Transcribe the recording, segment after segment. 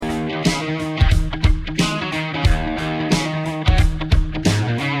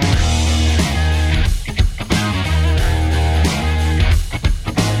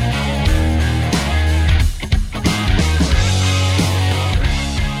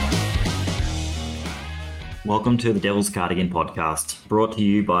Welcome to the Devil's Cardigan podcast, brought to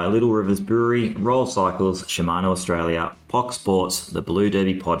you by Little Rivers Brewery, Royal Cycles, Shimano Australia, POC Sports, the Blue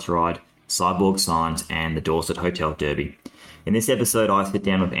Derby Pods Ride, Cyborg Signs, and the Dorset Hotel Derby. In this episode, I sit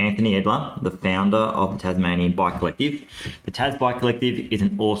down with Anthony Edler, the founder of the Tasmanian Bike Collective. The Tas Bike Collective is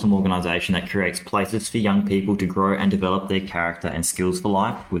an awesome organisation that creates places for young people to grow and develop their character and skills for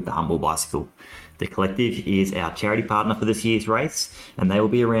life with the humble bicycle. The collective is our charity partner for this year's race, and they will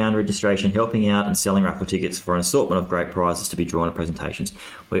be around registration helping out and selling raffle tickets for an assortment of great prizes to be drawn at presentations.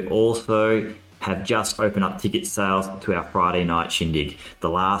 We also have just opened up ticket sales to our Friday night shindig, The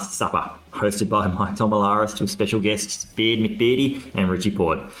Last Supper, hosted by Mike Tomalaris with special guests Beard McBeardy and Richie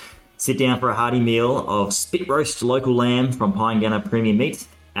Port. Sit down for a hearty meal of spit roast local lamb from Pine Gunner Premium Meats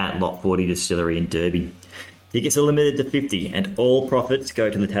at Lot 40 Distillery in Derby. Tickets are limited to 50 and all profits go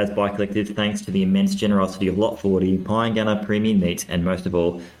to the Tas Bike Collective thanks to the immense generosity of Lot 40, Pine Gunner Premium Meats, and most of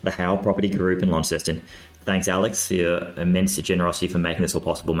all, the Howell Property Group in Launceston. Thanks, Alex, for your immense generosity for making this all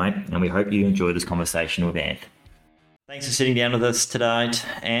possible, mate, and we hope you enjoy this conversation with Ant. Thanks for sitting down with us today,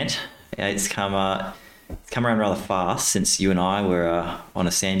 Ant. It's come around rather fast since you and I were on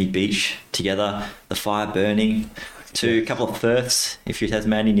a sandy beach together, the fire burning, to a couple of Firths. If you're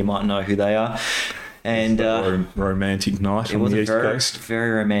Tasmanian, you might know who they are. And romantic night on the East Coast.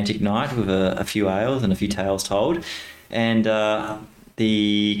 Very romantic night with a few ales and a few tales told. And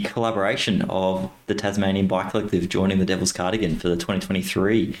the collaboration of the Tasmanian Bike Collective joining the Devil's Cardigan for the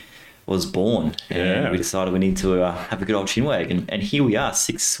 2023 was born. And we decided we need to have a good old chinwag. And here we are,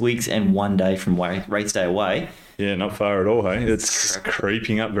 6 weeks and 1 day from race day away. Yeah, not far at all, hey? It's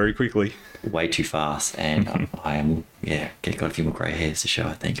creeping up very quickly. Way too fast, and I am got a few more grey hairs to show,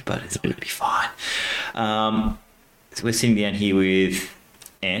 I think, but it's going to be fine. So we're sitting down here with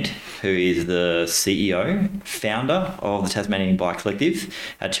Ant, who is the CEO, founder of the Tasmanian Bike Collective,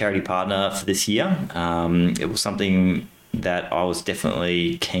 our charity partner for this year. It was something that I was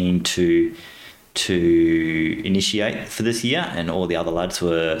definitely keen to initiate for this year, and all the other lads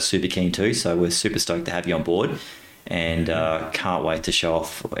were super keen too, so we're super stoked to have you on board. And can't wait to show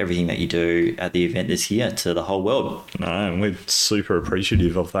off everything that you do at the event this year to the whole world. No, and we're super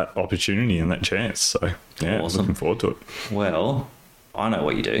appreciative of that opportunity and that chance. So, yeah, awesome. Looking forward to it. Well, I know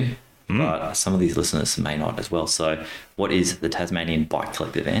what you do, but some of these listeners may not as well. So, what is the Tasmanian Bike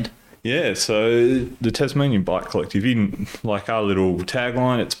Collective, Ant? Yeah, so the Tasmanian Bike Collective, in like our little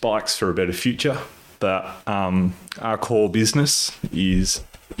tagline, it's bikes for a better future. But our core business is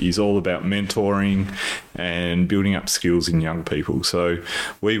all about mentoring and building up skills in young people. So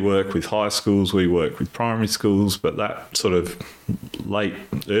we work with high schools, we work with primary schools, but that sort of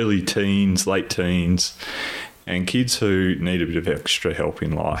early teens, late teens, and kids who need a bit of extra help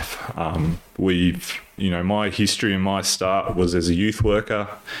in life. My history and my start was as a youth worker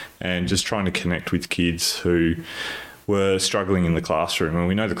and just trying to connect with kids who were struggling in the classroom. And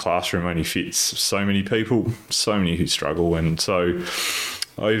we know the classroom only fits so many people, so many who struggle. And so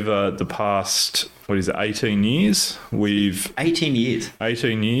over the past, 18 years? 18 years?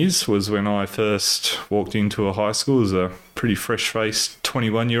 18 years was when I first walked into a high school as a pretty fresh-faced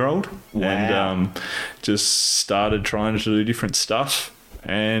 21-year-old. Wow. And just started trying to do different stuff.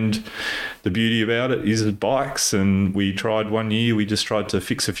 And the beauty about it is bikes, and we tried 1 year, we just tried to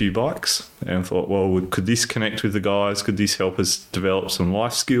fix a few bikes and thought, well, could this connect with the guys? Could this help us develop some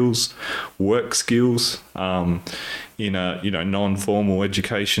life skills, work skills in a non-formal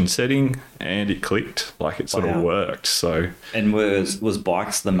education setting? And it clicked, it sort of worked. So, and was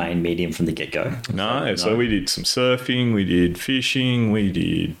bikes the main medium from the get-go? No, so we did some surfing, we did fishing, we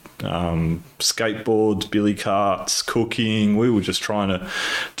did skateboards, billy carts, cooking. We were just trying to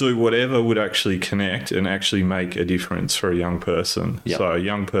do whatever would actually connect and actually make a difference for a young person. Yep. So a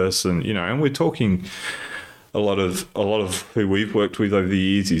young person, and we're talking a lot of who we've worked with over the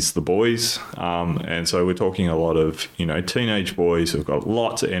years is the boys. And so we're talking a lot of, teenage boys who've got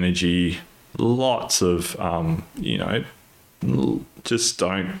lots of energy, lots of, just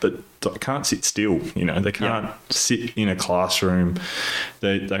can't sit still. They can't sit in a classroom.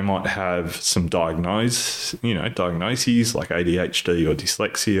 They might have some diagnoses like ADHD or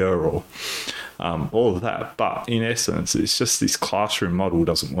dyslexia or all of that. But in essence, it's just this classroom model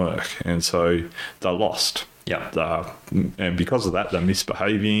doesn't work. And so they're lost. Yeah. And because of that, they're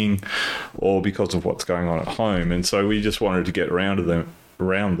misbehaving or because of what's going on at home. And so we just wanted to get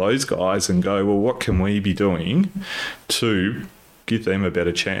around those guys and go, well, what can we be doing to give them a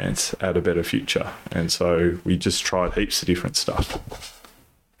better chance at a better future? And so we just tried heaps of different stuff.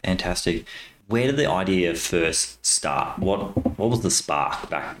 Fantastic. Where did the idea first start? What was the spark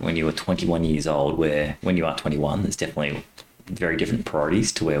back when you were 21 years old, where when you are 21, there's definitely very different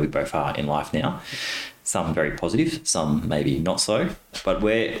priorities to where we both are in life now. some very positive, some maybe not so. But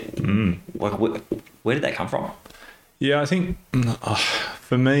where did that come from? Yeah, I think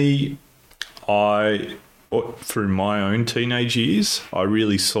for me, through my own teenage years, I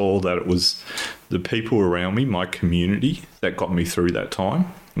really saw that it was the people around me, my community, that got me through that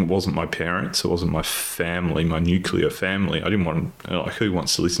time. It wasn't my parents. It wasn't my family, my nuclear family. I didn't want, like, who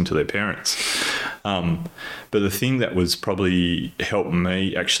wants to listen to their parents? But the thing that was probably helped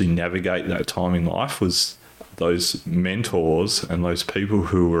me actually navigate that time in life was those mentors and those people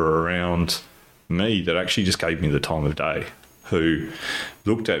who were around me that actually just gave me the time of day, who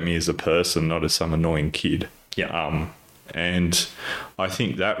looked at me as a person, not as some annoying kid. Yeah. And I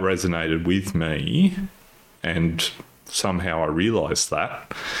think that resonated with me, and somehow I realised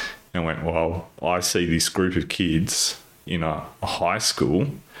that and went, well, I see this group of kids in a high school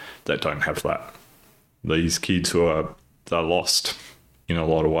that don't have that. These kids they're lost in a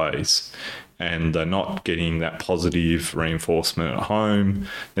lot of ways, and they're not getting that positive reinforcement at home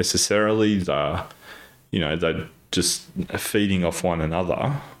necessarily. They're just feeding off one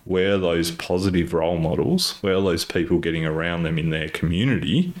another. Where those positive role models, where are those people getting around them in their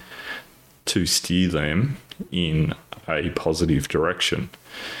community to steer them in a positive direction?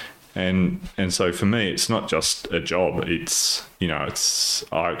 And so for me, it's not just a job. I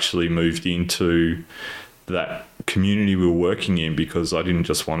actually moved into that community we were working in because I didn't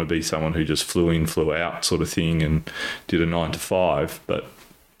just want to be someone who just flew in, flew out sort of thing and did a 9 to 5, but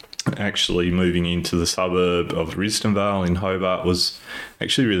actually moving into the suburb of Risdonvale in Hobart was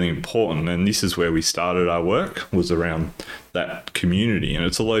actually really important. And this is where we started our work, was around that community. And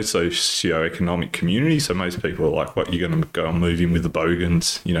it's a low socio-economic community, so most people are like, what, you're going to go and move in with the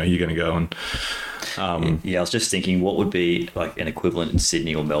Bogans? You're going to go and... I was just thinking, what would be like an equivalent in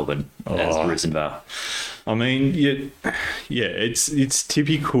Sydney or Melbourne as Risdonvale? I mean, yeah, it's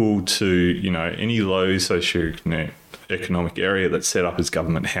typical to, any low socio-economic area that's set up as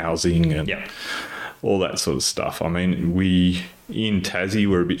government housing and all that sort of stuff. I mean, we in Tassie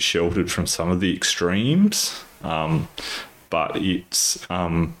we're a bit sheltered from some of the extremes, but it's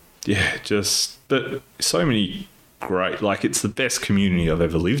but so many great, like, it's the best community I've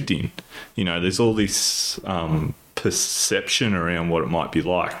ever lived in. There's all this perception around what it might be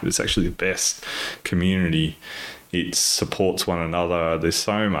like, but it's actually the best community. It supports one another. There's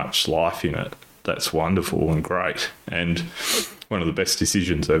so much life in it. That's wonderful and great, and one of the best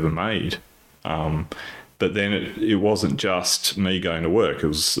decisions ever made. But then it wasn't just me going to work. It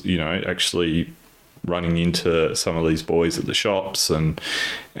was, actually running into some of these boys at the shops and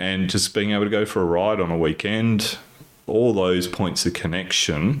just being able to go for a ride on a weekend. All those points of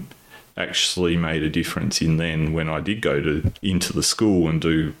connection actually made a difference in then when I did go into the school and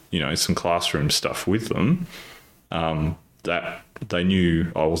do, some classroom stuff with them, that they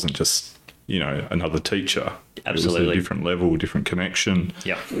knew I wasn't just, another teacher. Absolutely. It was a different level, different connection.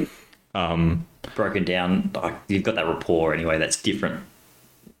 Yeah. Broken down, like, you've got that rapport anyway that's different,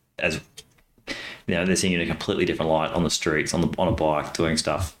 as they're seeing you in a completely different light on the streets, on a bike, doing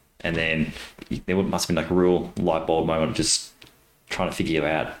stuff. And then there must have been like a real light bulb moment of just trying to figure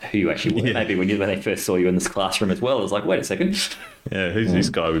out who you actually were. Yeah. Maybe when they first saw you in this classroom as well, it was like, wait a second. Yeah, who's this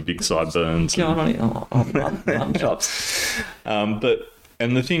guy with big sideburns? Mutton chops. And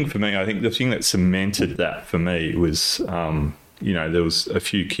the thing for me, I think the thing that cemented that for me was, there was a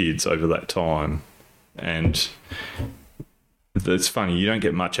few kids over that time, and it's funny, you don't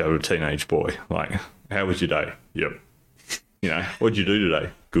get much out of a teenage boy. Like, how was your day? Yep. What'd you do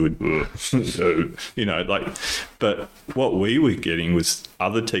today? Good. But what we were getting was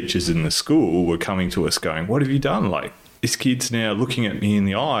other teachers in the school were coming to us going, what have you done? Like, this kid's now looking at me in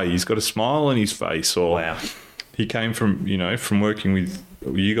the eye. He's got a smile on his face. Or wow. He came from working with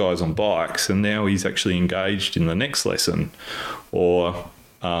you guys on bikes, and now he's actually engaged in the next lesson. Or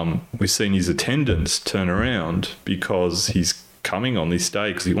we've seen his attendance turn around because he's coming on this day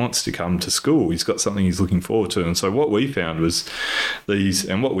because he wants to come to school. He's got something he's looking forward to. And so what we found was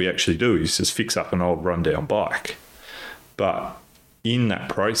and what we actually do is just fix up an old rundown bike. But in that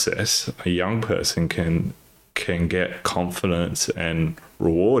process, a young person can get confidence and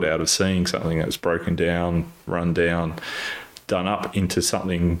reward out of seeing something that's broken down, run down, done up into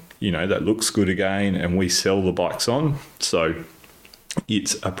something, that looks good again, and we sell the bikes on. So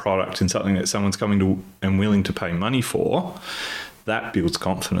it's a product and something that someone's coming to and willing to pay money for. That builds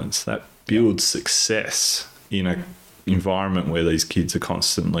confidence. That builds success in an environment where these kids are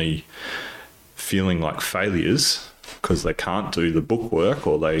constantly feeling like failures because they can't do the bookwork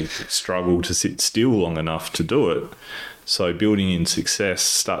or they struggle to sit still long enough to do it. So building in success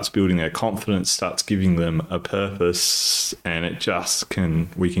starts building their confidence, starts giving them a purpose, and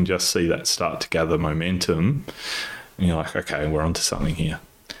we can just see that start to gather momentum. And you're like, okay, we're onto something here.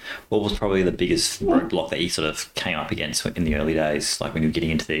 What was probably the biggest roadblock that you sort of came up against in the early days, like when you were getting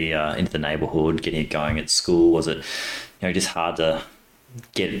into the neighbourhood, getting it going at school? Was it, just hard to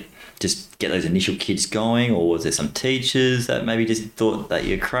get those initial kids going, or was there some teachers that maybe just thought that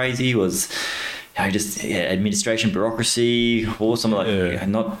you're crazy? Was administration, bureaucracy, or something like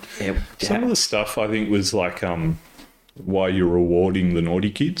Some of the stuff I think was like why you're rewarding the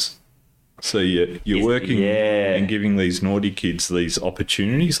naughty kids. So you're working and giving these naughty kids these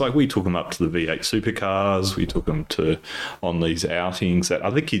opportunities. Like we took them up to the V8 supercars, we took them on these outings that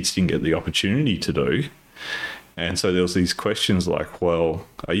other kids didn't get the opportunity to do. And so there was these questions like, well,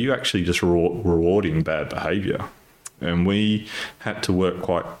 are you actually just rewarding bad behaviour? And we had to work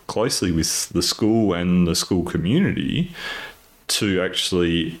quite closely with the school and the school community to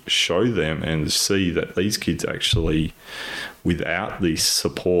actually show them and see that these kids actually, without this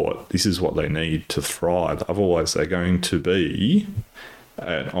support, this is what they need to thrive. Otherwise, they're going to be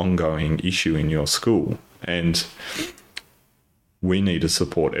an ongoing issue in your school. And we need to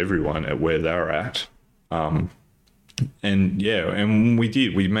support everyone at where they're at. And we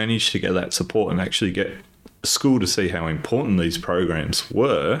did. We managed to get that support and actually get school to see how important these programs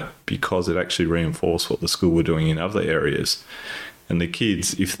were, because it actually reinforced what the school were doing in other areas. And the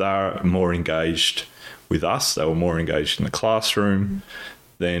kids, if they're more engaged with us, they were more engaged in the classroom,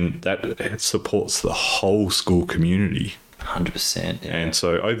 then that supports the whole school community. 100%. Yeah. And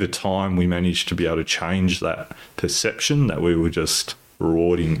so over time, we managed to be able to change that perception that we were just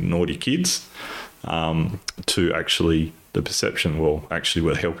rewarding naughty kids to actually the perception, well, actually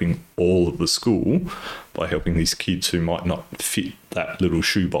we're helping all of the school by helping these kids who might not fit that little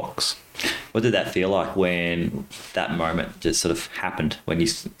shoebox. What did that feel like when that moment just sort of happened, when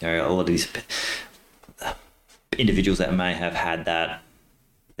a lot of these individuals that may have had that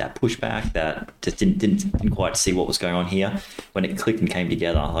pushback, that just didn't quite see what was going on here, when it clicked and came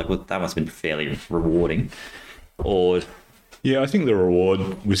together, like, well, that must have been fairly rewarding. Or I think the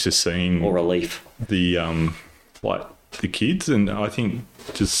reward was just seeing, or relief, the the kids, and I think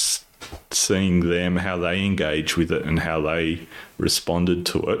just seeing them, how they engage with it and how they responded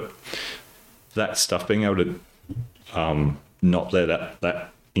to it, that stuff, being able to not let that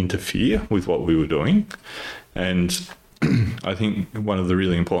interfere with what we were doing. And I think one of the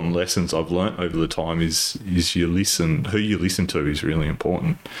really important lessons I've learnt over the time is you listen. Who you listen to is really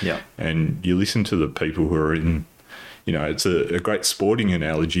important. Yeah. And you listen to the people who are in, it's a great sporting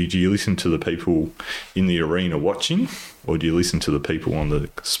analogy. Do you listen to the people in the arena watching, or do you listen to the people on the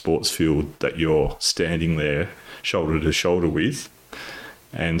sports field that you're standing there shoulder to shoulder with?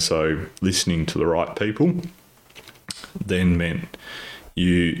 And so listening to the right people then meant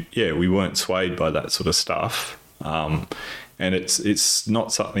we weren't swayed by that sort of stuff. And it's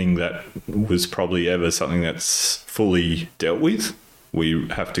not something that was probably ever something that's fully dealt with. We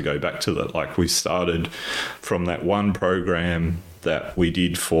have to go back to that. Like, we started from that one program that we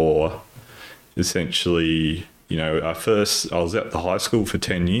did for essentially, I was at the high school for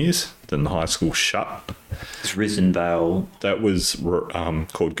 10 years, then the high school shut. It's Risdon Vale. That was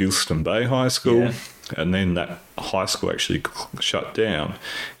called Gilston Bay High School. Yeah. And then that high school actually shut down.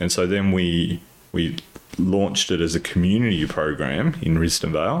 And so then we launched it as a community program in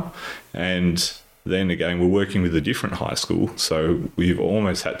Risdon Vale. And then again, we're working with a different high school, so we've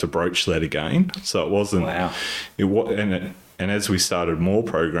almost had to broach that again. So it wasn't. Wow. And as we started more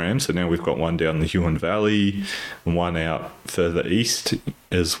programs, so now we've got one down the Huon Valley and one out further east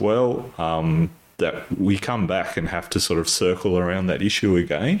as well, that we come back and have to sort of circle around that issue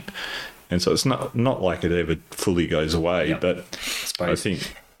again. And so it's not like it ever fully goes away, yep. But I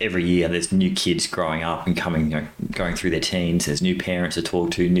think every year there's new kids growing up and going through their teens. There's new parents to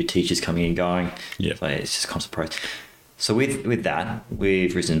talk to, new teachers coming and going. Yeah, so it's just constant process. So with that,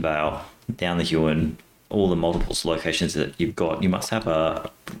 with Risdon Vale, down the Huon, all the multiple locations that you've got, you must have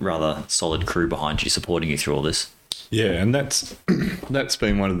a rather solid crew behind you supporting you through all this. Yeah, and that's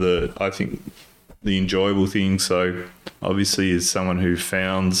been one of the, I think, the enjoyable things. So obviously, as someone who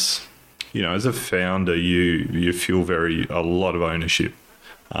founds, as a founder, you feel a lot of ownership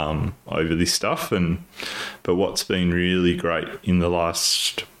over this stuff. But what's been really great it's been the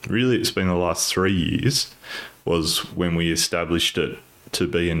last 3 years, was when we established it to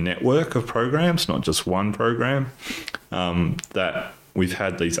be a network of programs, not just one program, that we've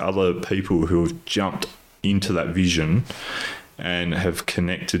had these other people who have jumped into that vision and have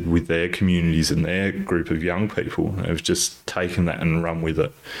connected with their communities and their group of young people and have just taken that and run with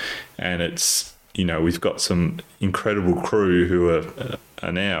it. And it's we've got some incredible crew who are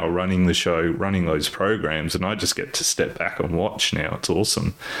now running the show, running those programs, and I just get to step back and watch now. It's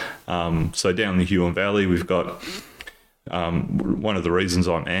awesome. So down the Huon Valley, we've got one of the reasons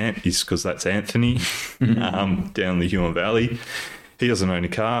I'm Ant is because that's Anthony down the Huon Valley. He doesn't own a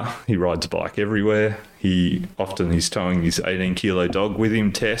car. He rides a bike everywhere. He's towing his 18-kilo dog with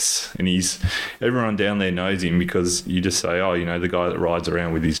him, Tess, and everyone down there knows him because you just say, oh, the guy that rides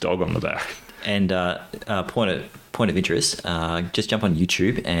around with his dog on the back. And point of interest, just jump on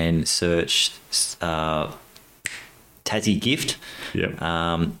YouTube and search Tassie Gift. Yep.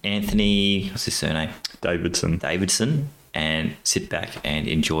 Anthony, what's his surname? Davidson. And sit back and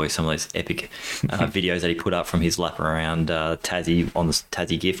enjoy some of those epic videos that he put up from his lap around Tassie on the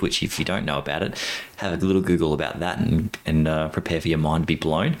Tassie Gift, which if you don't know about it, have a little Google about that and prepare for your mind to be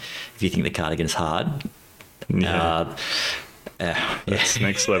blown. If you think the cardigan's hard, that's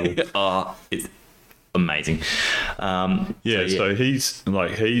next level. It's amazing. So he's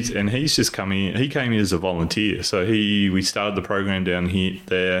just coming in. He came in as a volunteer. So we started the program down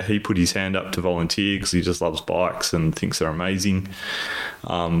there. He put his hand up to volunteer because he just loves bikes and thinks they're amazing.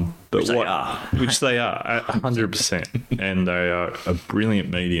 Which they are 100%, and they are a brilliant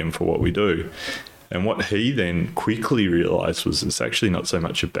medium for what we do. And what he then quickly realised was it's actually not so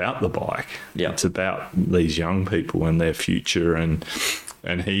much about the bike. Yeah. It's about these young people and their future, and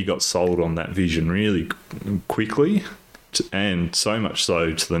he got sold on that vision really quickly, and so much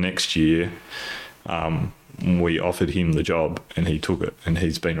so to the next year we offered him the job and he took it, and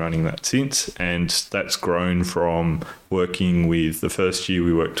he's been running that since. And that's grown from working with, the first year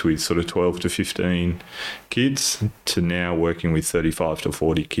we worked with sort of 12 to 15 kids to now working with 35 to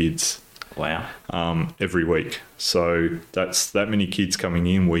 40 kids. Wow. Every week. So that's that many kids coming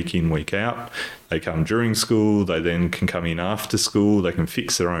in, week out. They come during school. They then can come in after school. They can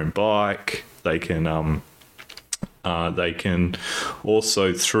fix their own bike. They can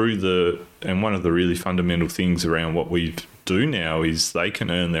also and one of the really fundamental things around what we do now is they can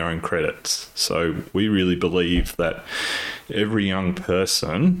earn their own credits. So we really believe that every young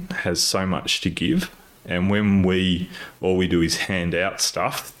person has so much to give. And when all we do is hand out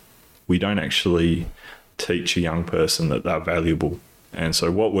stuff, we don't actually teach a young person that they're valuable. And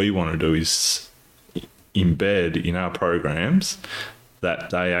so what we want to do is embed in our programs that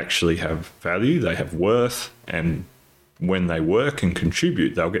they actually have value, they have worth, and when they work and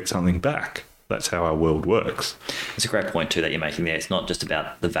contribute, they'll get something back. That's how our world works. It's a great point too that you're making there. It's not just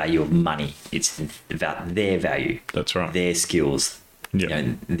about the value of money. It's about their value. That's right. Their skills.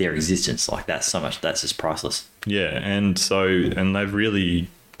 Yeah. Their existence. Like that's so much. That's just priceless. Yeah, and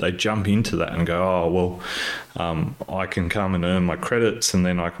they jump into that and go, oh, well, I can come and earn my credits and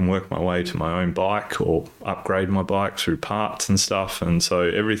then I can work my way to my own bike or upgrade my bike through parts and stuff. And so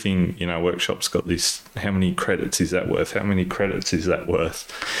everything in our workshop's got this, how many credits is that worth? How many credits is that worth?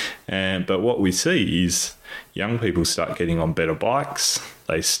 But what we see is young people start getting on better bikes.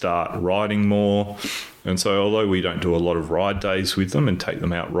 They start riding more. And so although we don't do a lot of ride days with them and take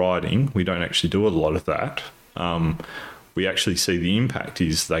them out riding, we don't actually do a lot of that. We actually see the impact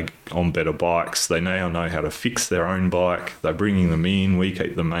is they on better bikes. They now know how to fix their own bike. They're bringing them in. We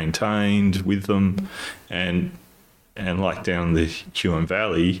keep them maintained with them. And like down the Huon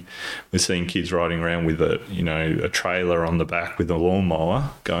Valley, we're seeing kids riding around with a trailer on the back with a lawnmower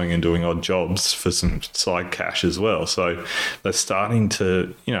going and doing odd jobs for some side cash as well. So they're starting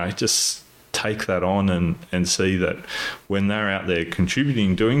to, just take that on and see that when they're out there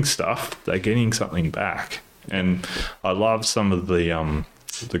contributing, doing stuff, they're getting something back. And I love some of the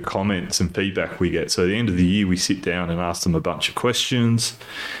comments and feedback we get. So at the end of the year, we sit down and ask them a bunch of questions.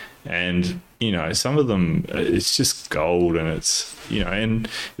 And, some of them, it's just gold. And it's, and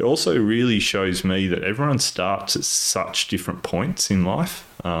it also really shows me that everyone starts at such different points in life.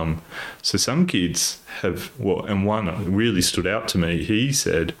 So some kids and one really stood out to me. He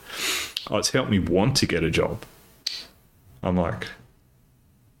said, oh, it's helped me want to get a job. I'm like,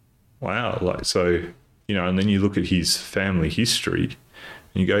 wow. And then you look at his family history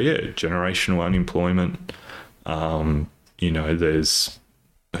and you go, yeah, generational unemployment. There's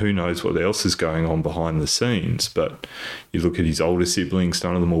who knows what else is going on behind the scenes. But you look at his older siblings,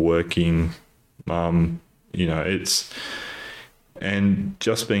 none of them are working. And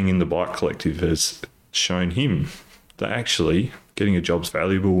just being in the bike collective has shown him that actually getting a job's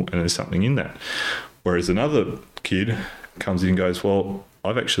valuable and there's something in that. Whereas another kid comes in and goes, well,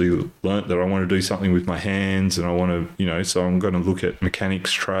 I've actually learnt that I want to do something with my hands and I want to, so I'm going to look at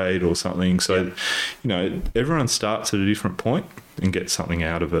mechanics trade or something. So, everyone starts at a different point and gets something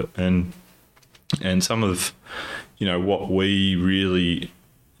out of it. And some of, what we really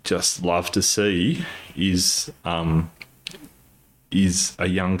just love to see is a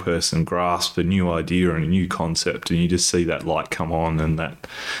young person grasp a new idea and a new concept, and you just see that light come on, and that,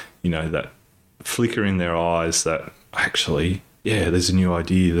 that flicker in their eyes that actually, yeah, there's a new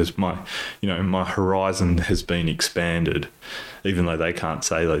idea. There's my horizon has been expanded, even though they can't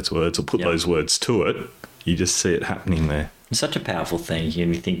say those words or put those words to it. You just see it happening there. It's such a powerful thing.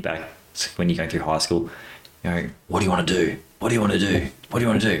 You think back when you're going through high school, what do you want to do? What do you want to do? What do you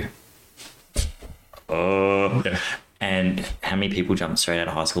want to do? Yeah. And how many people jump straight out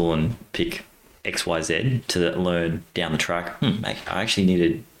of high school and pick XYZ to learn down the track? I actually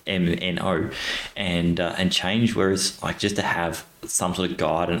needed MNO and change. Whereas like just to have some sort of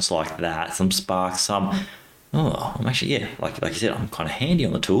guidance like that, some spark, I'm actually, like you said, I'm kind of handy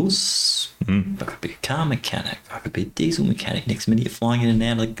on the tools. I could be a car mechanic. I could be a diesel mechanic. Next minute you're flying in and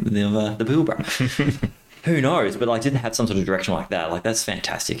out of the wheelbarrow. Who knows? But I didn't have some sort of direction like that. Like that's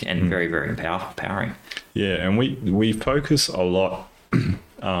fantastic and very, very empowering. Yeah, and we focus a lot,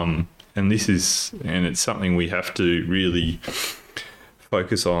 and it's something we have to really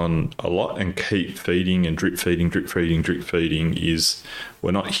focus on a lot and keep feeding and drip feeding is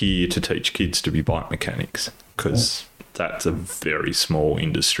we're not here to teach kids to be bike mechanics because that's a very small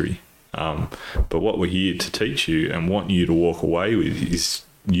industry. But what we're here to teach you and want you to walk away with is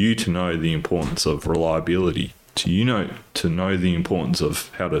you to know the importance of reliability, to know the importance of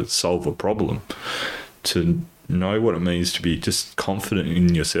how to solve a problem, to know what it means to be just confident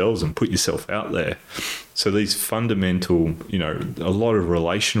in yourselves and put yourself out there. So these fundamental, a lot of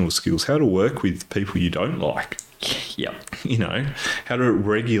relational skills, how to work with people you don't like. Yep. How to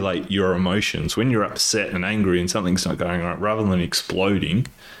regulate your emotions when you're upset and angry and something's not going right, rather than exploding.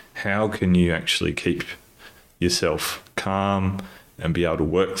 How can you actually keep yourself calm and be able to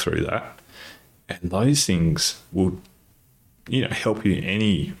work through that? And those things will, help you in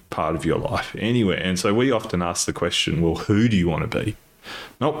any part of your life, anywhere. And so we often ask the question, well, who do you want to be?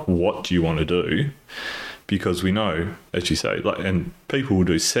 Not what do you want to do? Because we know, as you say, and people will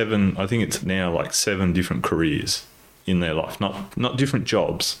do 7 different careers in their life, not different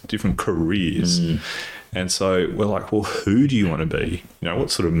jobs, different careers. And so we're like, well, who do you want to be? What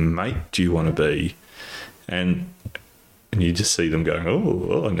sort of mate do you want to be? And you just see them going,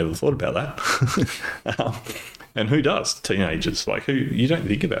 oh, I never thought about that. And who does? Teenagers, you don't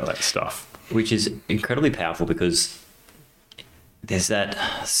think about that stuff. Which is incredibly powerful because there's that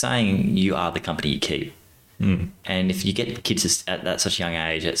saying, you are the company you keep. And if you get kids at such a young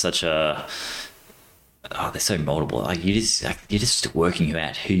age, at such a... they're so multiple. Like you're just working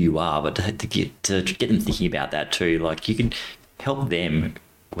out who you are, but to get them thinking about that too, like you can help them,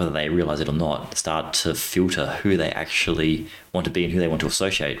 whether they realize it or not, start to filter who they actually want to be and who they want to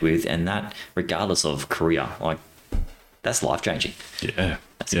associate with, and that regardless of career, like that's life changing. Yeah,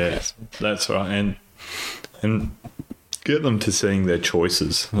 that's right, and get them to seeing their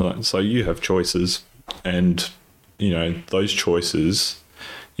choices. So you have choices, and those choices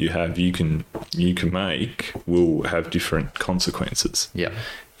you can make will have different consequences. Yeah,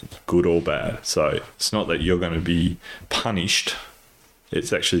 good or bad. So it's not that you're going to be punished.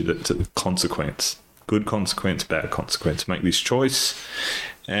 It's actually the consequence. Good consequence, bad consequence. Make this choice,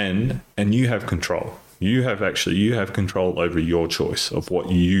 and you have control. You have control over your choice of what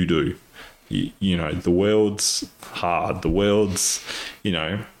you do. The world's hard. The world's,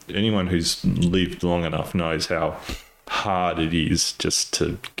 anyone who's lived long enough knows how hard it is just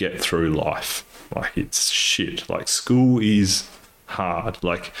to get through life. Like it's shit. Like school is hard.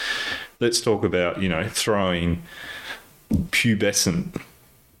 Like let's talk about, throwing pubescent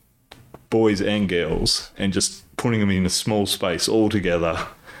boys and girls and just putting them in a small space all together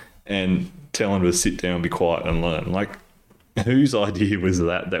and telling them to sit down, be quiet and learn. Like whose idea was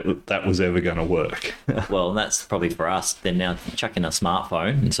that was ever going to work? Well, and that's probably for us. Then now chucking a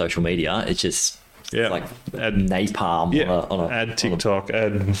smartphone and social media, it's just like add napalm. Add TikTok,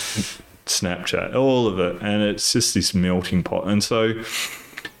 add Snapchat, all of it, and it's just this melting pot. And so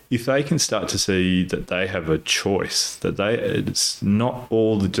if they can start to see that they have a choice, that it's not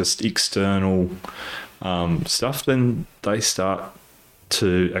all the just external stuff, then they start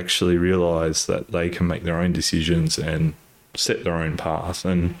to actually realise that they can make their own decisions and set their own path.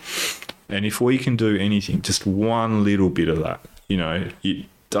 And if we can do anything, just one little bit of that, it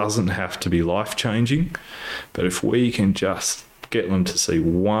doesn't have to be life-changing, but if we can just get them to see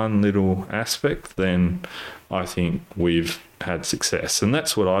one little aspect, then I think we've had success. And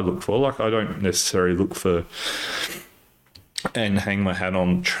that's what I look for. Like I don't necessarily look for and hang my hat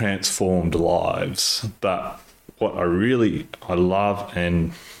on transformed lives, but what I love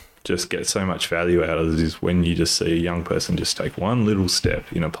and just get so much value out of it is when you just see a young person just take one little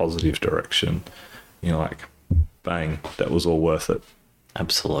step in a positive direction. You're like, bang, that was all worth it.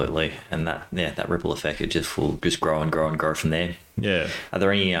 Absolutely. And that ripple effect, it just will just grow and grow and grow from there. Yeah. Are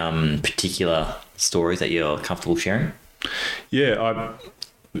there any particular stories that you're comfortable sharing? Yeah,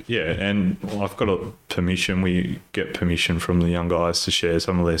 and I've got a permission. We get permission from the young guys to share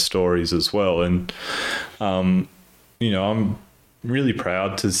some of their stories as well. And, I'm really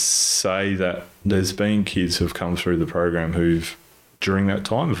proud to say that there's been kids who've come through the program who've, during that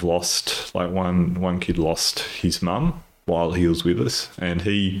time, have lost, like one kid lost his mum while he was with us. And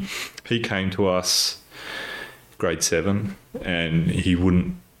he came to us grade 7, and he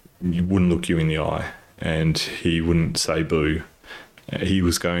wouldn't look you in the eye, and he wouldn't say boo. He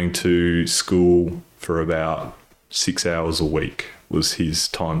was going to school for about 6 hours a week was his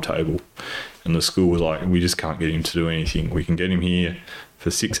timetable. And the school was like, we just can't get him to do anything. We can get him here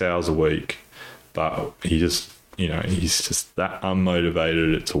for 6 hours a week, but he's just that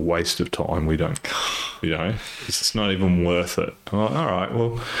unmotivated. It's a waste of time. It's just not even worth it. I'm like, all right,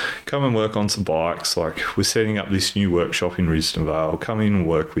 well, come and work on some bikes. Like, we're setting up this new workshop in Risdon Vale. Come in and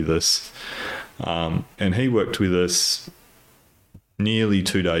work with us. And he worked with us nearly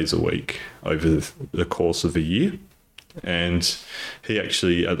 2 days a week over the course of a year. And he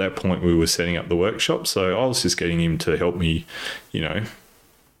actually, at that point, we were setting up the workshop. So I was just getting him to help me,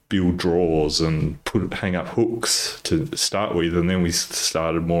 build drawers and hang up hooks to start with. And then we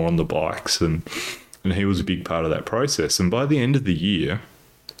started more on the bikes, and he was a big part of that process. And by the end of the year,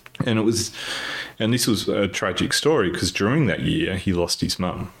 and this was a tragic story because during that year, he lost his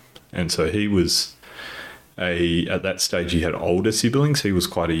mum. And so he was at that stage, he had older siblings. He was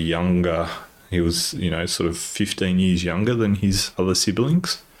quite a younger, he was, sort of 15 years younger than his other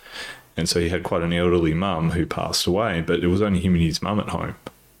siblings. And so he had quite an elderly mum who passed away, but it was only him and his mum at home.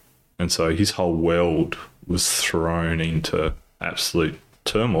 And so his whole world was thrown into absolute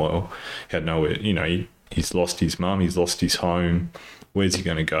turmoil. He had nowhere, he's lost his mum, he's lost his home. Where's he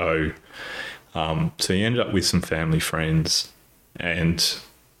going to go? So he ended up with some family friends,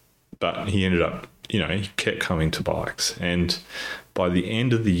 but he ended up, he kept coming to bikes. And by the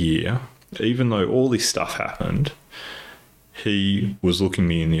end of the year, even though all this stuff happened, he was looking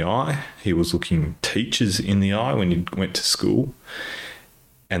me in the eye. He was looking teachers in the eye when he went to school.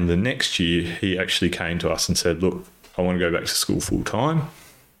 And the next year, he actually came to us and said, look, I want to go back to school full time.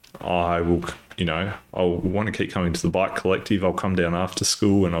 I will, I'll want to keep coming to the Bike Collective. I'll come down after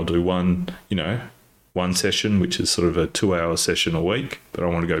school and I'll do one session, which is sort of a 2-hour session a week, but I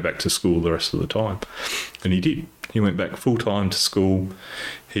want to go back to school the rest of the time. And he did. He went back full time to school.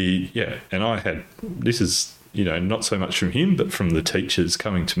 And I had, this is, not so much from him, but from the teachers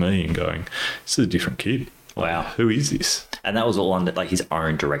coming to me and going, this is a different kid. Wow. Who is this? And that was all under like his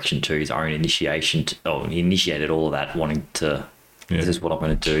own direction too, his own initiation. He initiated all of that, wanting to, this is what I'm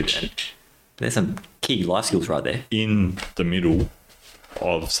going to do. And there's some key life skills right there. In the middle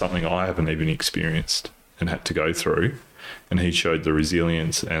of something I haven't even experienced and had to go through. And he showed the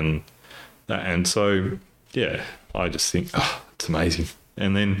resilience and that. And so, I just think, it's amazing.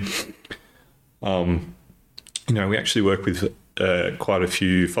 And then, we actually work with quite a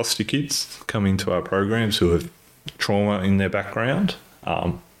few foster kids come into our programs who have trauma in their background,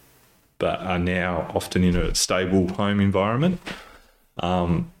 but are now often in a stable home environment.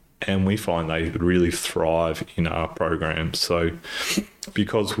 And we find they really thrive in our programs. So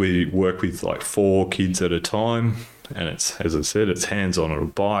because we work with like 4 kids at a time, and it's, as I said, it's hands-on on a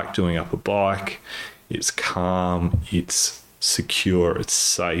bike, doing up a bike, it's calm, it's secure, it's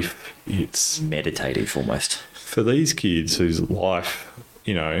safe, it's meditative almost. For these kids whose life,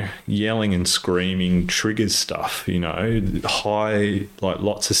 yelling and screaming triggers stuff, high, like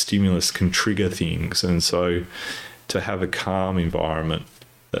lots of stimulus can trigger things. And so to have a calm environment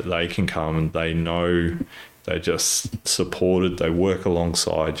that they can come and they know they're just supported, they work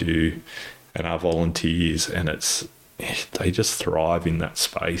alongside you and are volunteers, and they just thrive in that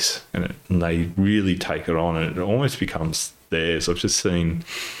space, and they really take it on, and it almost becomes theirs. I've just seen,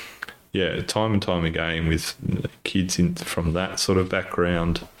 time and time again with kids from that sort of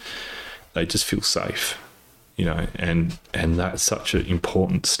background, they just feel safe, and that's such an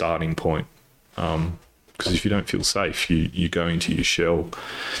important starting point. Because if you don't feel safe, you go into your shell.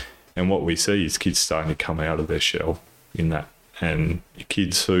 And what we see is kids starting to come out of their shell in that. And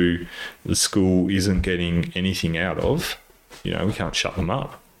kids who the school isn't getting anything out of, we can't shut them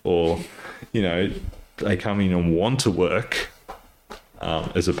up. Or, they come in and want to work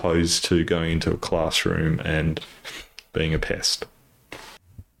as opposed to going into a classroom and being a pest.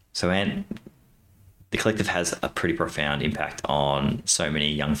 So, Ant, the collective has a pretty profound impact on so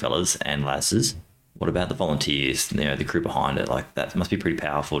many young fellas and lasses. What about the volunteers, the crew behind it? Like, that must be pretty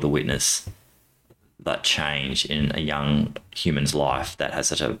powerful to witness that change in a young human's life that has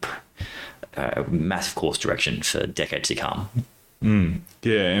such a massive course direction for decades to come.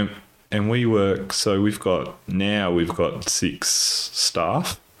 Yeah, and we work, so we've got 6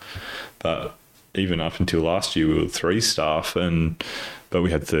 staff, but even up until last year we were 3 staff, but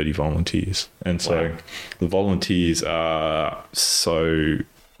we had 30 volunteers. And so Wow. the volunteers are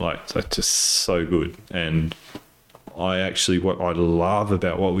they're just so good. And what I love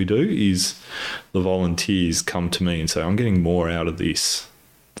about what we do is the volunteers come to me and say, I'm getting more out of this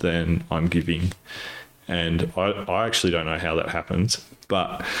than I'm giving. And I actually don't know how that happens,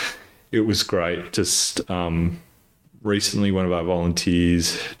 but it was great. Just recently, one of our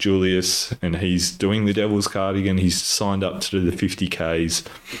volunteers, Julius, and he's doing the Devil's Cardigan. He's signed up to do the 50Ks.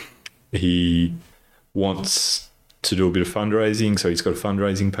 He wants to do a bit of fundraising, so he's got a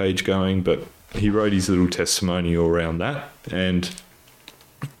fundraising page going, but he wrote his little testimonial around that. And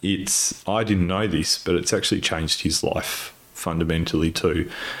I didn't know this, but it's actually changed his life fundamentally too.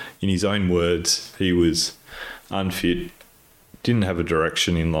 In his own words, he was unfit, didn't have a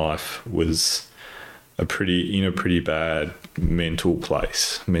direction in life, was in a pretty bad mental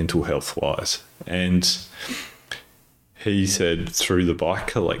place, mental health wise. And he said through the Bike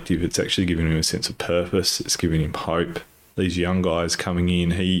Collective, it's actually given him a sense of purpose. It's given him hope. These young guys coming in,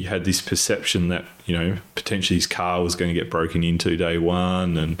 he had this perception that, potentially his car was going to get broken into day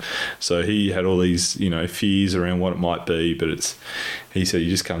one. And so he had all these, fears around what it might be. But he said he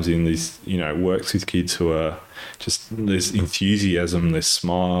just comes in, works with kids who are just, there's enthusiasm, there's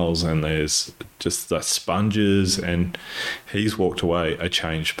smiles, and there's just the sponges. And he's walked away a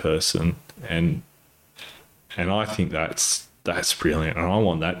changed person. And I think that's brilliant, and I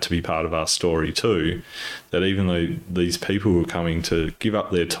want that to be part of our story too, that even though these people who are coming to give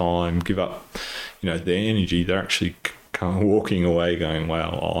up their time, give up, their energy, they're actually kind of walking away going,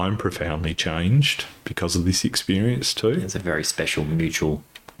 wow, I'm profoundly changed because of this experience too. It's a very special mutual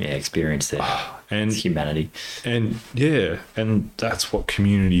experience there. And it's humanity. And that's what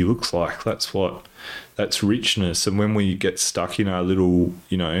community looks like. That's richness. And when we get stuck in our little,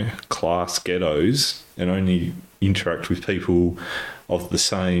 class ghettos and only interact with people of the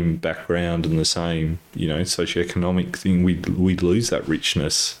same background and the same, socioeconomic thing, we'd lose that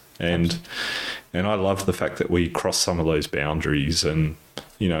richness. And I love the fact that we cross some of those boundaries and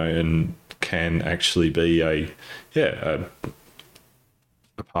can actually be a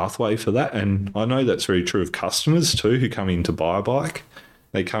pathway for that. And I know that's very true of customers too, who come in to buy a bike.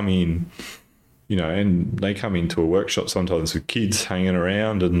 They come in, and they come into a workshop sometimes with kids hanging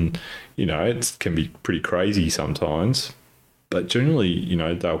around, and, it can be pretty crazy sometimes. But generally,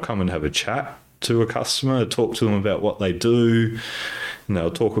 they'll come and have a chat to a customer, talk to them about what they do, and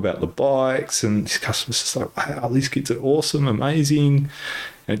they'll talk about the bikes, and this customer's just like, wow, these kids are awesome, amazing.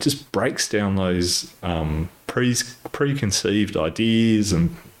 And it just breaks down those preconceived ideas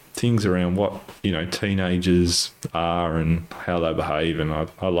and things around what, teenagers are and how they behave. And I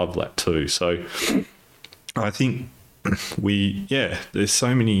love that too. So I think there's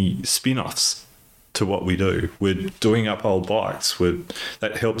so many spin-offs to what we do. We're doing up old bikes.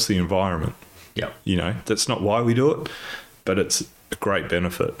 That helps the environment. Yeah. That's not why we do it, but it's a great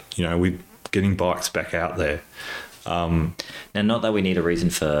benefit. We're getting bikes back out there. Now, not that we need a reason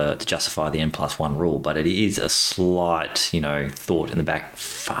to justify the N+1 rule, but it is a slight, thought in the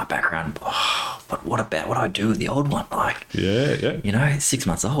far background. Oh, but what do I do with the old one? Like, yeah. It's 6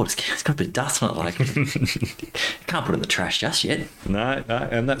 months old. It's got a bit of dust on it. Like, can't put it in the trash just yet. No,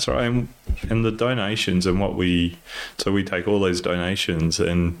 and that's right. And the donations and we take all those donations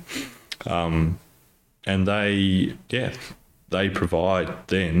and they provide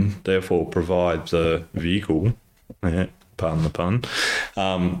the vehicle. Pardon the pun,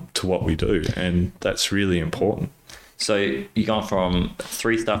 to what we do, and that's really important. So you've gone from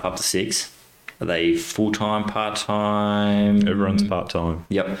 3 staff up to 6. Are they full-time, part-time? Everyone's part-time.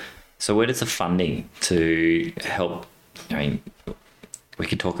 Yep. So where does the funding to help? We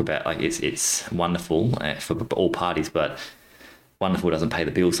could talk about, like, it's wonderful for all parties, but wonderful doesn't pay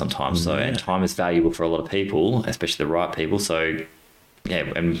the bills sometimes. So, and time is valuable for a lot of people, especially the right people. So,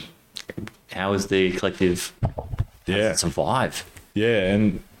 and how is the collective survive? Yeah,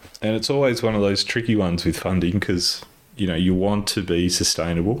 and it's always one of those tricky ones with funding because, you want to be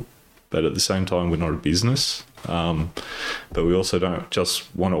sustainable, but at the same time, we're not a business. But we also don't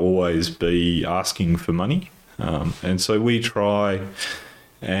just want to always be asking for money. And so we try,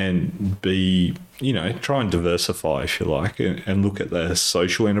 and be, try and diversify, if you like, and look at the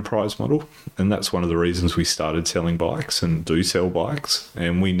social enterprise model. And that's one of the reasons we started selling bikes and do sell bikes.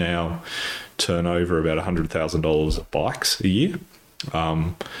 And we now turn over about $100,000 of bikes a year.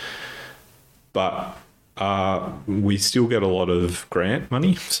 But we still get a lot of grant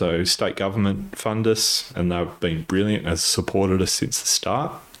money. So state government fund us, and they've been brilliant, has supported us since the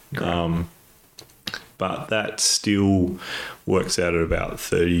start. But that still works out at about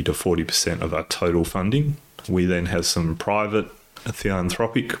 30 to 40% of our total funding. We then have some private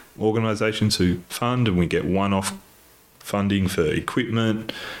philanthropic organisations who fund, and we get one-off funding for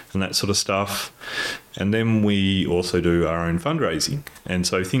equipment and that sort of stuff. And then we also do our own fundraising. And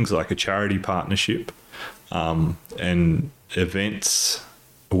so things like a charity partnership and events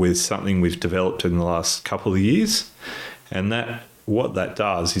with something we've developed in the last couple of years. And that what that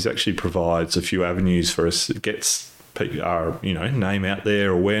does is actually provides a few avenues for us. It gets our name out there,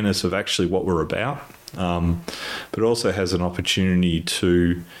 awareness of actually what we're about, but also has an opportunity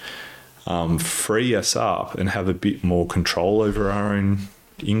to free us up and have a bit more control over our own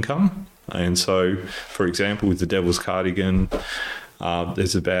income. And so, for example, with the Devil's Cardigan,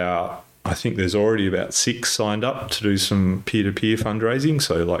 there's already about 6 signed up to do some peer-to-peer fundraising.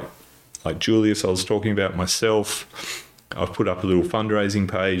 So like Julius, I was talking about, myself, I've put up a little fundraising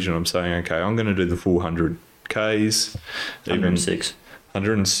page, and I'm saying, okay, I'm going to do the full 100 Ks. 106.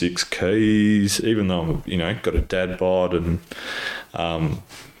 106 Ks, even though I'm, got a dad bod and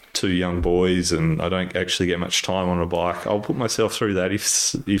 2 young boys, and I don't actually get much time on a bike. I'll put myself through that if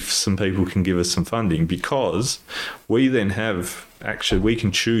some people can give us some funding, because we then we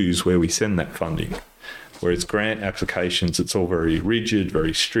can choose where we send that funding. Whereas grant applications, it's all very rigid,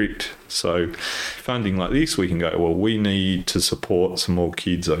 very strict. So funding like this, we can go, well, we need to support some more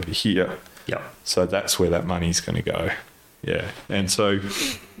kids over here. Yeah. So that's where that money's going to go. Yeah. And so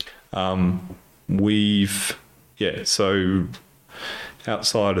so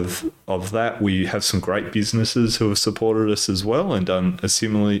outside of that, we have some great businesses who have supported us as well, and done a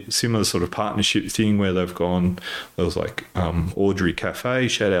similar sort of partnership thing where they've gone. There was like Audrey Cafe,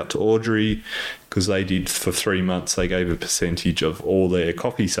 shout out to Audrey, because they did for 3 months. They gave a percentage of all their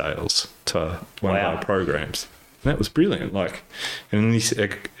coffee sales to one of our programs. And that was brilliant. Like, in this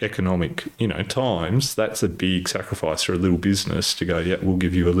economic, times, that's a big sacrifice for a little business to go, yeah, we'll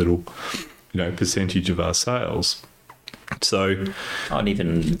give you a little, percentage of our sales. So, and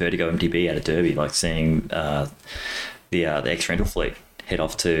even Vertigo MTB out of Derby, like seeing the ex-rental fleet head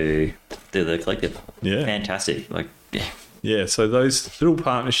off to the collective. Yeah. Fantastic. Yeah, so those little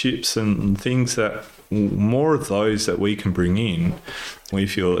partnerships and things, that more of those that we can bring in, we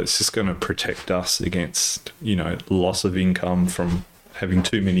feel it's just going to protect us against, loss of income from having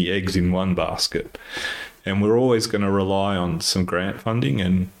too many eggs in one basket. And we're always going to rely on some grant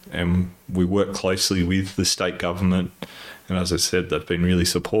funding, and we work closely with the state government. And as I said, they've been really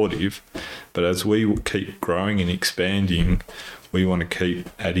supportive. But as we keep growing and expanding, we want to keep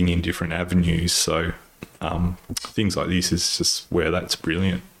adding in different avenues. So things like this is just where that's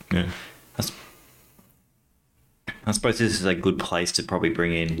brilliant. Yeah. I suppose this is a good place to probably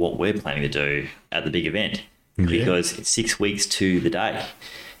bring in what we're planning to do at the big event, because 6 weeks to the day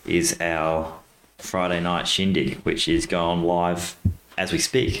is our Friday night shindig, which is going live as we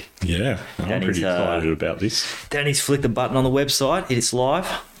speak. Yeah, I'm pretty excited about this. Danny's flicked the button on the website. It's live.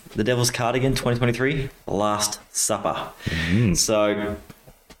 The Devil's Cardigan 2023 Last Supper. So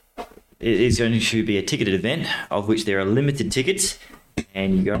it is going to be a ticketed event, of which there are limited tickets,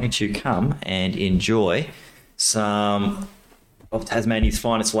 and you're going to come and enjoy some of Tasmania's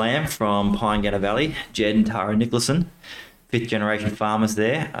finest lamb from Pine Valley. Jed and Tara Nicholson, 5th generation farmers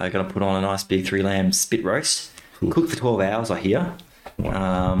there, are going to put on a nice big 3-lamb spit roast. Cool. Cooked for 12 hours, I hear.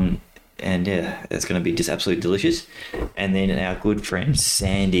 Wow. And yeah, it's going to be just absolutely delicious. And then our good friend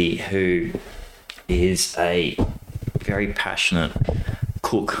Sandy, who is a very passionate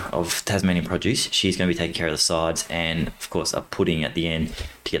cook of Tasmanian produce, she's going to be taking care of the sides, and of course a pudding at the end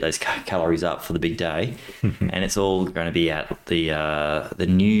to get those calories up for the big day. And it's all going to be at the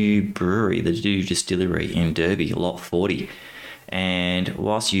new brewery, the new distillery in Derby, Lot 40. And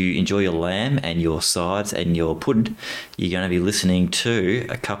whilst you enjoy your lamb and your sides and your pudding, you're going to be listening to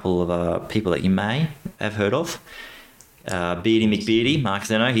a couple of people that you may have heard of. Beardy McBeardy, Mark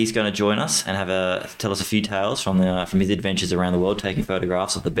Zeno, he's going to join us and tell us a few tales from his adventures around the world, taking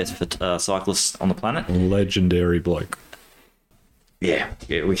photographs of the best cyclists on the planet. Legendary bloke. Yeah,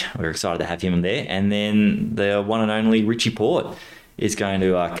 we're excited to have him there. And then the one and only Richie Port is going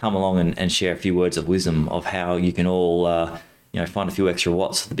to come along and share a few words of wisdom of how you can all find a few extra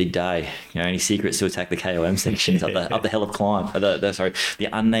watts for the big day. Any secrets to attack the KOM sections up the hell of climb. The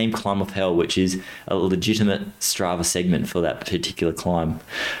unnamed climb of hell, which is a legitimate Strava segment for that particular climb.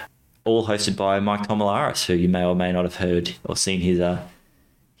 All hosted by Mike Tomalaris, who you may or may not have heard or seen his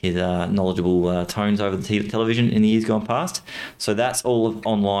knowledgeable tones over the television in the years gone past. So that's all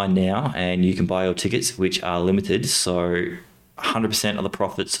online now, and you can buy your tickets, which are limited. So 100% of the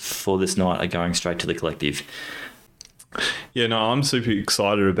profits for this night are going straight to the collective. Yeah, no, I'm super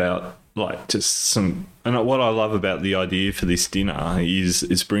excited about and what I love about the idea for this dinner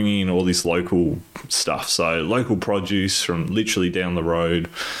is bringing in all this local stuff. So local produce from literally down the road,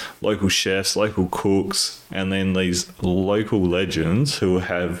 local chefs, local cooks, and then these local legends who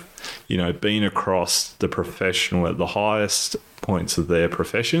have, been across the professional at the highest points of their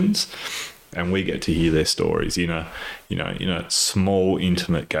professions. And we get to hear their stories in a small,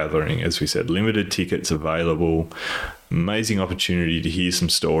 intimate gathering. As we said, limited tickets available. Amazing opportunity to hear some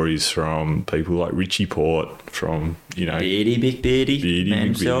stories from people like Richie Port, from Beardy, Big Beardy, man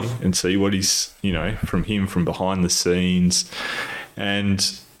himself, and see what he's from behind the scenes, and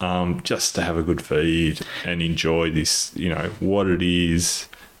just to have a good feed and enjoy this, what it is.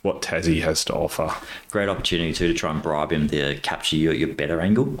 What Tassie has to offer. Great opportunity too to try and bribe him to capture your better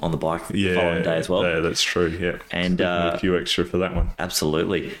angle on the bike the following day as well. Yeah, that's true. Yeah, and a few extra for that one.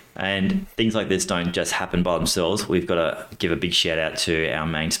 Absolutely. And things like this don't just happen by themselves. We've got to give a big shout out to our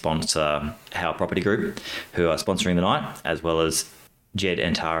main sponsor, Howard Property Group, who are sponsoring the night, as well as Jed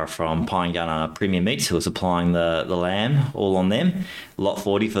and Tara from Pine Gunner Premium Meats, who are supplying the lamb, all on them. Lot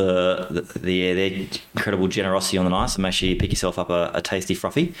 40 for their incredible generosity on the night. So make sure you pick yourself up a tasty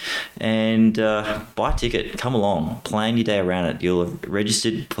frothy and buy a ticket. Come along. Plan your day around it. You'll have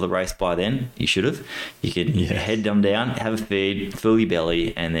registered for the race by then. You should have. You can head down, have a feed, fill your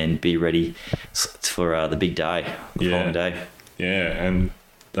belly, and then be ready for the big day, the following day. Yeah, and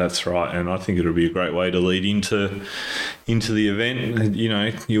that's right, and I think it'll be a great way to lead into the event.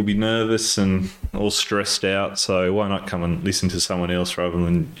 You'll be nervous and all stressed out, so why not come and listen to someone else rather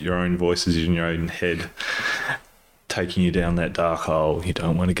than your own voices in your own head taking you down that dark hole. You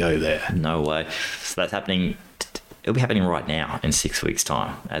don't want to go there. No way. So that's happening. It'll be happening right now in 6 weeks'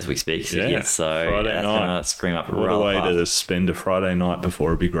 time as we speak. So Friday that's night. going to scream up What a way to spend a Friday night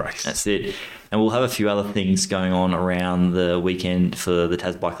before a big race. That's it. And we'll have a few other things going on around the weekend for the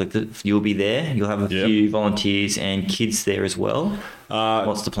Tas Bike Collective. You'll be there. You'll have a few volunteers and kids there as well.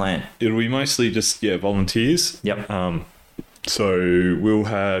 What's the plan? It'll be mostly just volunteers. Yep. So we'll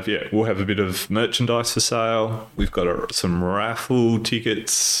have a bit of merchandise for sale. We've got some raffle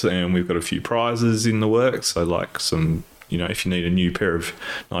tickets, and we've got a few prizes in the works. So like some, if you need a new pair of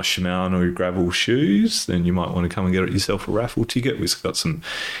nice Shimano gravel shoes, then you might want to come and get yourself a raffle ticket. We've got some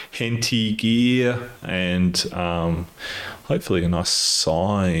Henty gear and hopefully a nice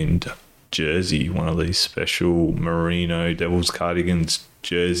signed jersey, one of these special merino Devil's Cardigans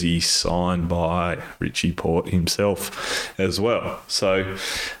jersey signed by Richie Port himself as well. So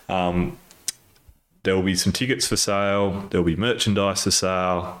there'll be some tickets for sale, there'll be merchandise for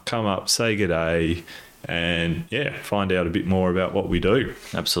sale. Come up, say g'day, and find out a bit more about what we do.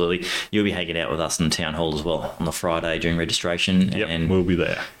 Absolutely. You'll be hanging out with us in the town hall as well on the Friday during registration. And we'll be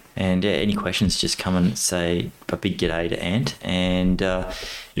there. And any questions, just come and say a big g'day to Ant. And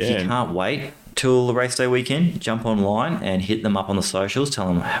if you can't wait till the race day weekend, jump online and hit them up on the socials.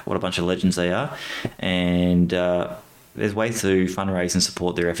 Tell them what a bunch of legends they are. And there's ways to fundraise and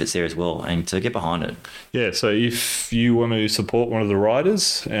support their efforts there as well, and to get behind it. Yeah, so if you want to support one of the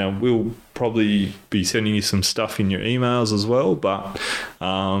riders, we'll probably be sending you some stuff in your emails as well, but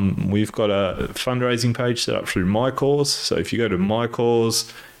we've got a fundraising page set up through My Cause. So if you go to My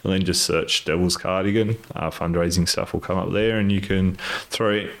Cause and then just search Devil's Cardigan, fundraising stuff will come up there, and you can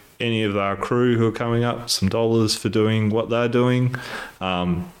throw any of our crew who are coming up some dollars for doing what they're doing.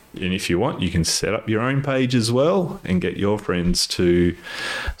 And if you want, you can set up your own page as well and get your friends to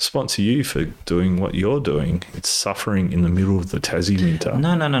sponsor you for doing what you're doing. It's suffering in the middle of the Tassie winter.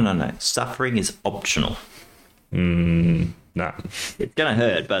 No. Suffering is optional. No. It's going to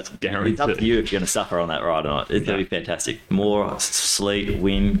hurt, but it's up to you if you're going to suffer on that ride or not. It's going to be fantastic. More sleet,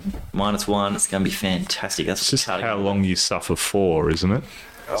 wind, -1. It's going to be fantastic. That's just how long you suffer for, isn't it?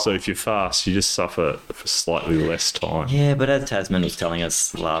 So if you're fast, you just suffer for slightly less time. Yeah, but as Tasman was telling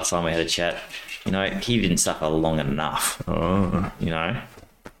us last time we had a chat, he didn't suffer long enough. Oh.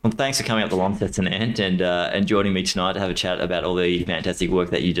 Well, thanks for coming up to Launceston, Ant, and joining me tonight to have a chat about all the fantastic work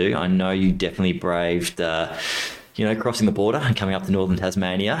that you do. I know you definitely braved crossing the border and coming up to northern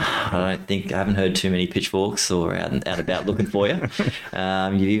Tasmania. I haven't heard too many pitchforks or out about looking for you.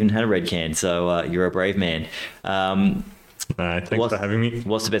 You've even had a red can, so you're a brave man. No, thanks for having me.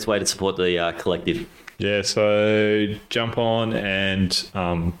 What's the best way to support the collective? Yeah, so jump on and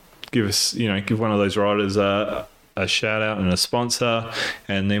give one of those riders a shout out and a sponsor,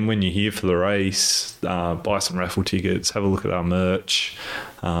 and then when you're here for the race, buy some raffle tickets, have a look at our merch,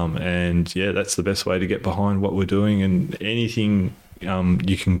 and yeah, that's the best way to get behind what we're doing. And anything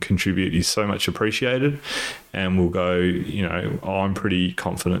you can contribute is so much appreciated, and we'll go. I'm pretty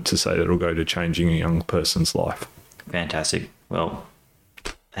confident to say that it'll go to changing a young person's life. Fantastic. Well,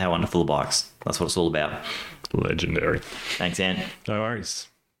 how wonderful are bikes. That's what it's all about. Legendary. Thanks, Ant. No worries.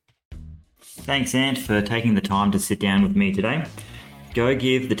 Thanks, Ant, for taking the time to sit down with me today. Go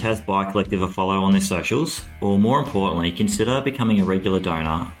give the Tas Bike Collective a follow on their socials, or more importantly, consider becoming a regular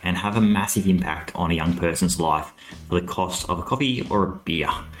donor and have a massive impact on a young person's life for the cost of a coffee or a beer.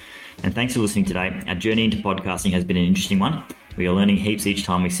 And thanks for listening today. Our journey into podcasting has been an interesting one. We are learning heaps each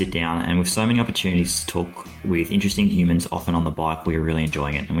time we sit down, and with so many opportunities to talk with interesting humans, often on the bike, we are really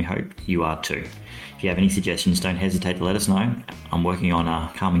enjoying it, and we hope you are too. If you have any suggestions, don't hesitate to let us know. I'm working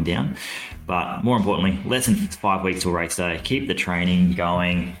on calming down. But more importantly, less than 5 weeks till race day. Keep the training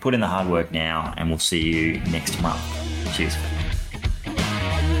going, put in the hard work now, and we'll see you next month. Cheers.